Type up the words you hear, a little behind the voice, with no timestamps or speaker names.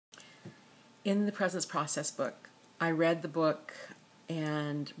In the Presence Process book, I read the book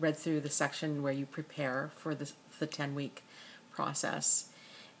and read through the section where you prepare for the 10-week process.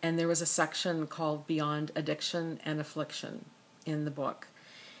 And there was a section called Beyond Addiction and Affliction in the book.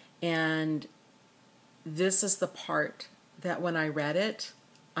 And this is the part that when I read it,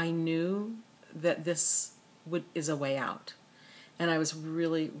 I knew that this is a way out. And I was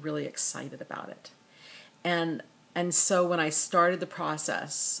really, really excited about it. And so when I started the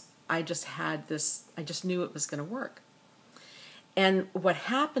process, I just knew it was going to work. And what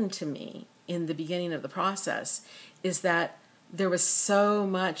happened to me in the beginning of the process is that there was so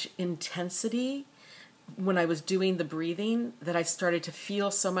much intensity when I was doing the breathing that I started to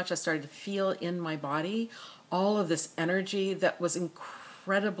feel so much. I started to feel in my body all of this energy that was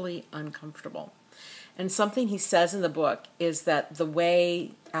incredibly uncomfortable. And something he says in the book is that the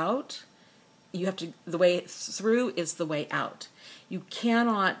way out, the way through is the way out. You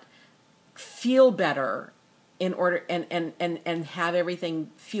cannot feel better in order and have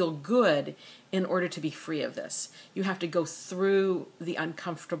everything feel good in order to be free of this. You have to go through the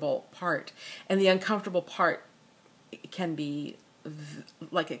uncomfortable part. And the uncomfortable part can be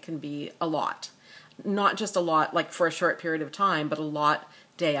a lot. Not just a lot like for a short period of time, but a lot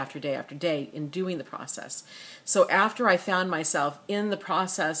day after day after day in doing the process. So after I found myself in the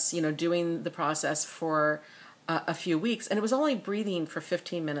process, doing the process for a few weeks, and it was only breathing for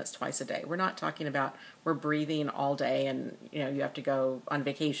 15 minutes twice a day. We're not talking about we're breathing all day and you have to go on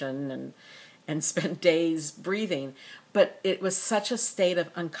vacation and spend days breathing. But it was such a state of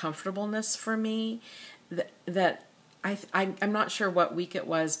uncomfortableness for me that I'm not sure what week it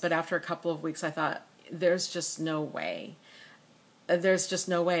was, but after a couple of weeks I thought, there's just no way. There's just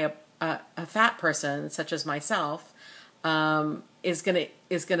no way a fat person such as myself is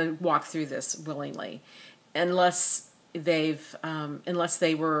gonna walk through this willingly, unless they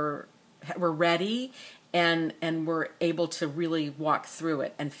were ready and were able to really walk through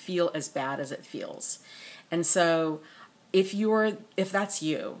it and feel as bad as it feels. And so if that's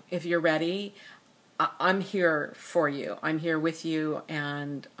you, if you're ready, I'm here for you. I'm here with you,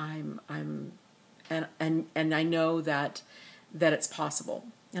 and and I know that it's possible.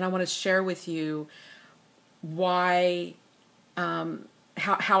 And I want to share with you why,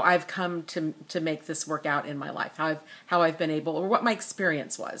 how I've come to make this work out in my life, how I've been able, or what my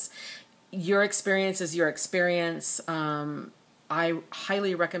experience was. Your experience is your experience. I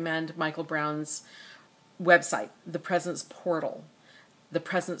highly recommend Michael Brown's website, The Presence Portal,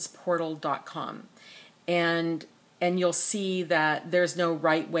 thepresenceportal.com. And you'll see that there's no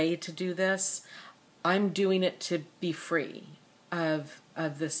right way to do this. I'm doing it to be free of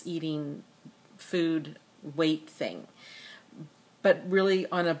this food weight thing. But really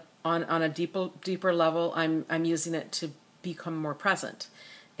on a deeper level, I'm using it to become more present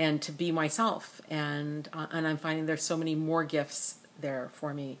and to be myself. And I'm finding there's so many more gifts there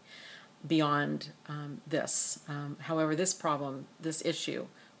for me beyond this. However, this issue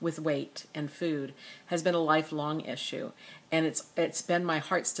with weight and food has been a lifelong issue, and it's been my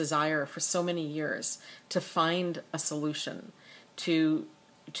heart's desire for so many years to find a solution, to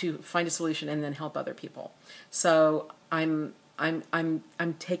find a solution and then help other people. So I'm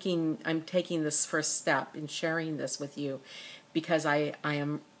taking this first step in sharing this with you because I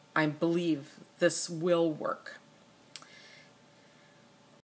believe this will work.